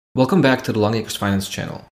Welcome back to the Longacres Finance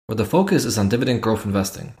channel, where the focus is on dividend growth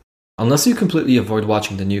investing. Unless you completely avoid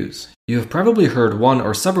watching the news, you have probably heard one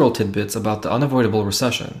or several tidbits about the unavoidable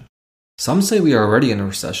recession. Some say we are already in a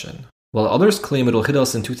recession, while others claim it'll hit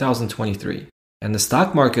us in 2023, and the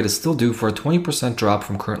stock market is still due for a 20% drop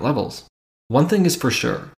from current levels. One thing is for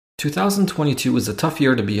sure, 2022 is a tough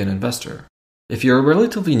year to be an investor. If you're a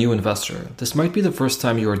relatively new investor, this might be the first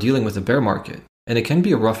time you are dealing with a bear market, and it can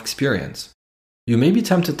be a rough experience. You may be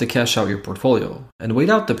tempted to cash out your portfolio and wait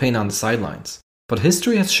out the pain on the sidelines, but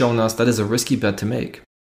history has shown us that is a risky bet to make.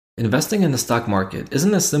 Investing in the stock market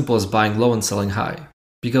isn't as simple as buying low and selling high,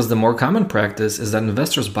 because the more common practice is that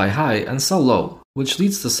investors buy high and sell low, which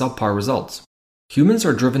leads to subpar results. Humans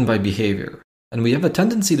are driven by behavior, and we have a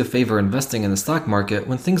tendency to favor investing in the stock market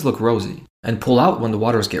when things look rosy, and pull out when the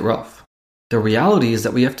waters get rough. The reality is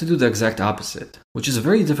that we have to do the exact opposite, which is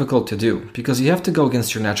very difficult to do because you have to go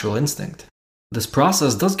against your natural instinct. This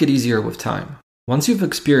process does get easier with time. Once you've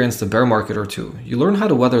experienced a bear market or two, you learn how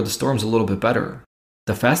to weather the storms a little bit better.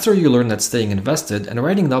 The faster you learn that staying invested and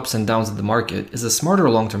riding the ups and downs of the market is a smarter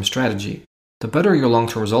long-term strategy, the better your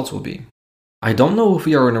long-term results will be. I don't know if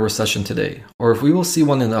we are in a recession today, or if we will see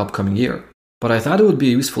one in the upcoming year, but I thought it would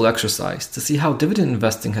be a useful exercise to see how dividend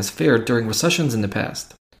investing has fared during recessions in the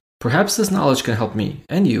past. Perhaps this knowledge can help me,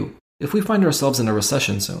 and you, if we find ourselves in a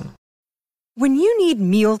recession soon. When you need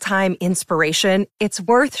mealtime inspiration, it's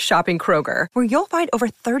worth shopping Kroger, where you'll find over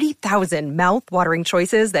 30,000 mouth-watering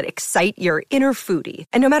choices that excite your inner foodie.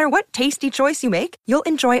 And no matter what tasty choice you make, you'll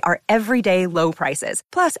enjoy our everyday low prices,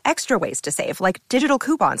 plus extra ways to save, like digital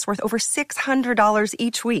coupons worth over $600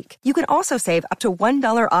 each week. You can also save up to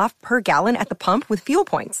 $1 off per gallon at the pump with fuel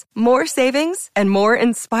points. More savings and more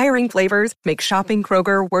inspiring flavors make shopping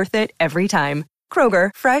Kroger worth it every time. Kroger,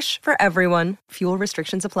 fresh for everyone. Fuel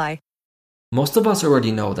restrictions apply. Most of us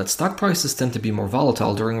already know that stock prices tend to be more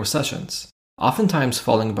volatile during recessions, oftentimes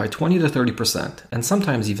falling by 20 to 30%, and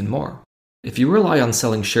sometimes even more. If you rely on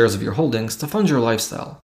selling shares of your holdings to fund your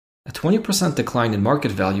lifestyle, a 20% decline in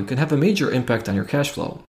market value can have a major impact on your cash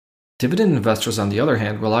flow. Dividend investors, on the other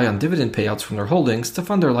hand, rely on dividend payouts from their holdings to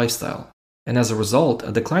fund their lifestyle, and as a result,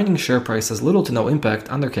 a declining share price has little to no impact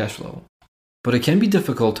on their cash flow. But it can be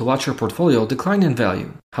difficult to watch your portfolio decline in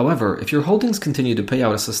value. However, if your holdings continue to pay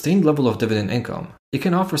out a sustained level of dividend income, it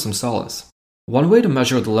can offer some solace. One way to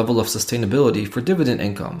measure the level of sustainability for dividend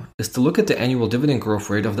income is to look at the annual dividend growth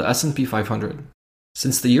rate of the S&P 500.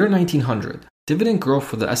 Since the year 1900, dividend growth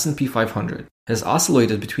for the S&P 500 has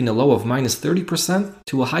oscillated between a low of minus 30%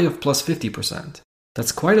 to a high of plus 50%.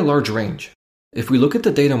 That's quite a large range. If we look at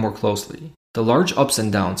the data more closely, the large ups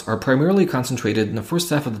and downs are primarily concentrated in the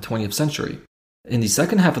first half of the 20th century. In the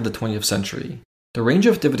second half of the 20th century, the range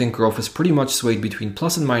of dividend growth is pretty much swayed between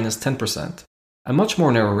plus and minus 10%, a much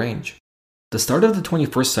more narrow range. The start of the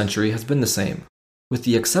 21st century has been the same, with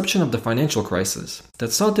the exception of the financial crisis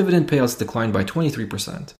that saw dividend payouts decline by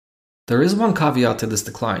 23%. There is one caveat to this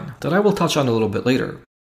decline that I will touch on a little bit later.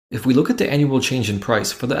 If we look at the annual change in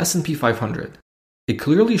price for the S&P 500, it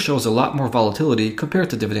clearly shows a lot more volatility compared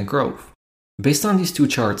to dividend growth. Based on these two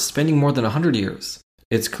charts spanning more than 100 years,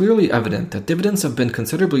 it's clearly evident that dividends have been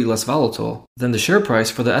considerably less volatile than the share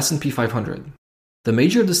price for the S&P 500. The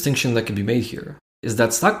major distinction that can be made here is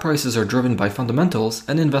that stock prices are driven by fundamentals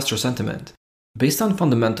and investor sentiment. Based on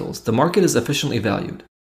fundamentals, the market is efficiently valued,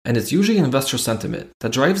 and it's usually investor sentiment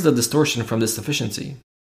that drives the distortion from this efficiency.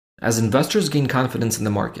 As investors gain confidence in the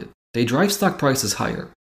market, they drive stock prices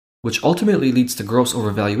higher, which ultimately leads to gross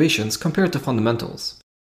overvaluations compared to fundamentals.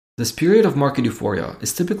 This period of market euphoria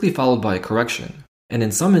is typically followed by a correction, and in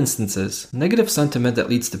some instances, negative sentiment that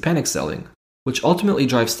leads to panic selling, which ultimately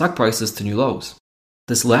drives stock prices to new lows.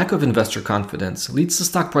 This lack of investor confidence leads to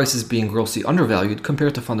stock prices being grossly undervalued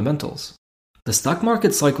compared to fundamentals. The stock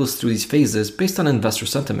market cycles through these phases based on investor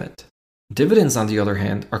sentiment. Dividends, on the other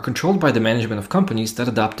hand, are controlled by the management of companies that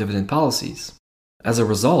adopt dividend policies. As a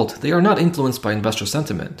result, they are not influenced by investor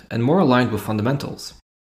sentiment and more aligned with fundamentals.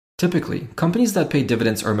 Typically, companies that pay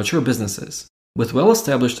dividends are mature businesses, with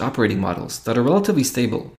well-established operating models that are relatively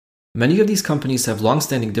stable. Many of these companies have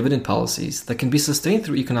long-standing dividend policies that can be sustained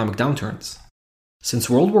through economic downturns. Since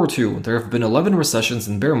World War II, there have been 11 recessions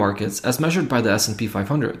and bear markets as measured by the S&P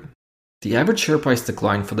 500. The average share price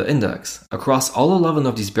decline for the index across all 11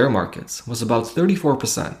 of these bear markets was about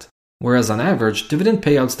 34%, whereas on average, dividend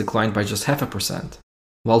payouts declined by just 0.5%.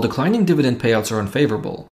 While declining dividend payouts are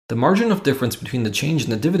unfavorable, the margin of difference between the change in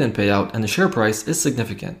the dividend payout and the share price is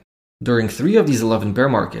significant. During 3 of these 11 bear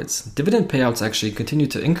markets, dividend payouts actually continued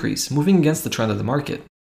to increase, moving against the trend of the market.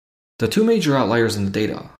 The two major outliers in the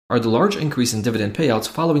data are the large increase in dividend payouts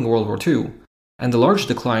following World War II and the large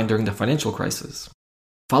decline during the financial crisis.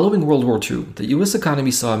 Following World War II, the US economy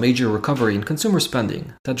saw a major recovery in consumer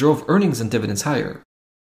spending that drove earnings and dividends higher.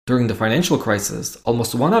 During the financial crisis,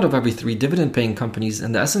 almost 1 out of every 3 dividend-paying companies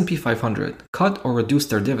in the S&P 500 cut or reduced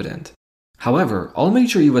their dividend. However, all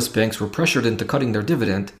major US banks were pressured into cutting their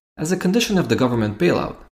dividend as a condition of the government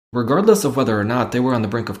bailout, regardless of whether or not they were on the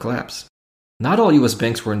brink of collapse. Not all US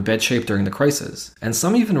banks were in bad shape during the crisis, and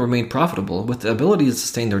some even remained profitable with the ability to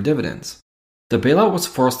sustain their dividends. The bailout was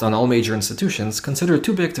forced on all major institutions considered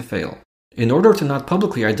too big to fail, in order to not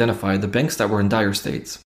publicly identify the banks that were in dire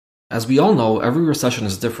states. As we all know, every recession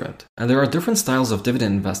is different, and there are different styles of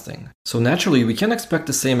dividend investing, so naturally we can't expect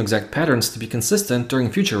the same exact patterns to be consistent during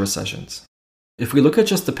future recessions. If we look at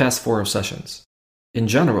just the past 4 recessions, in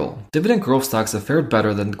general, dividend growth stocks have fared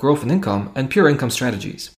better than growth in income and pure income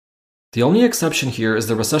strategies. The only exception here is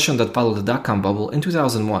the recession that followed the dot-com bubble in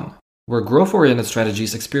 2001, where growth-oriented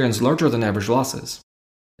strategies experienced larger than average losses.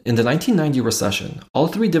 In the 1990 recession, all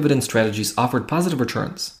 3 dividend strategies offered positive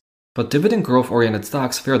returns, but dividend growth-oriented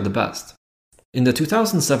stocks fared the best. In the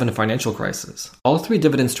 2007 financial crisis, all 3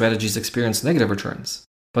 dividend strategies experienced negative returns,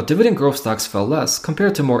 but dividend growth stocks fell less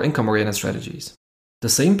compared to more income-oriented strategies. The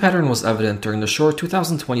same pattern was evident during the short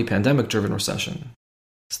 2020 pandemic-driven recession.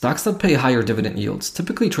 Stocks that pay higher dividend yields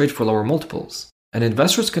typically trade for lower multiples, and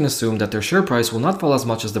investors can assume that their share price will not fall as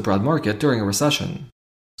much as the broad market during a recession.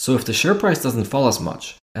 So if the share price doesn't fall as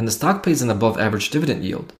much, and the stock pays an above-average dividend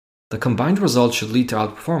yield, the combined result should lead to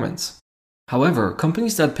outperformance. However,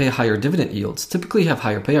 companies that pay higher dividend yields typically have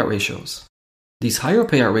higher payout ratios. These higher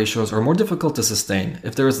payout ratios are more difficult to sustain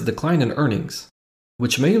if there is a decline in earnings,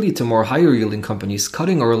 which may lead to more higher-yielding companies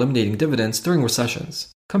cutting or eliminating dividends during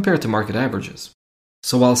recessions, compared to market averages.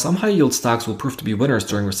 So while some high-yield stocks will prove to be winners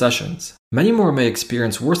during recessions, many more may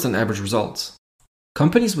experience worse than average results.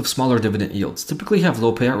 Companies with smaller dividend yields typically have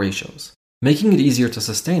low payout ratios, making it easier to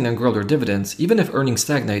sustain and grow their dividends even if earnings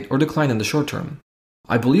stagnate or decline in the short term.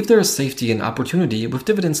 I believe there is safety and opportunity with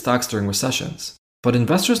dividend stocks during recessions, but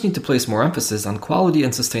investors need to place more emphasis on quality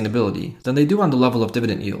and sustainability than they do on the level of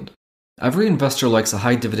dividend yield. Every investor likes a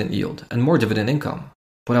high dividend yield and more dividend income,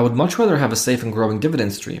 but I would much rather have a safe and growing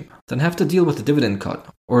dividend stream than have to deal with a dividend cut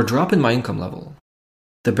or a drop in my income level.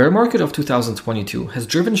 The bear market of 2022 has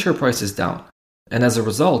driven share prices down, and as a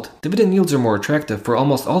result, dividend yields are more attractive for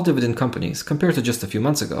almost all dividend companies compared to just a few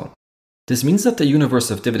months ago. This means that the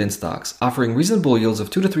universe of dividend stocks offering reasonable yields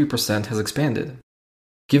of 2 to 3% has expanded.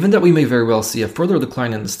 Given that we may very well see a further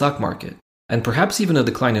decline in the stock market, and perhaps even a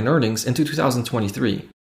decline in earnings into 2023,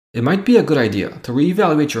 it might be a good idea to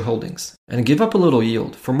reevaluate your holdings and give up a little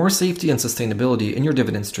yield for more safety and sustainability in your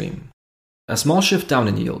dividend stream. A small shift down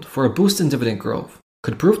in yield for a boost in dividend growth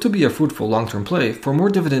could prove to be a fruitful long-term play for more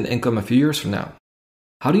dividend income a few years from now.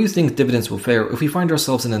 How do you think dividends will fare if we find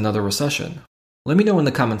ourselves in another recession? Let me know in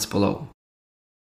the comments below.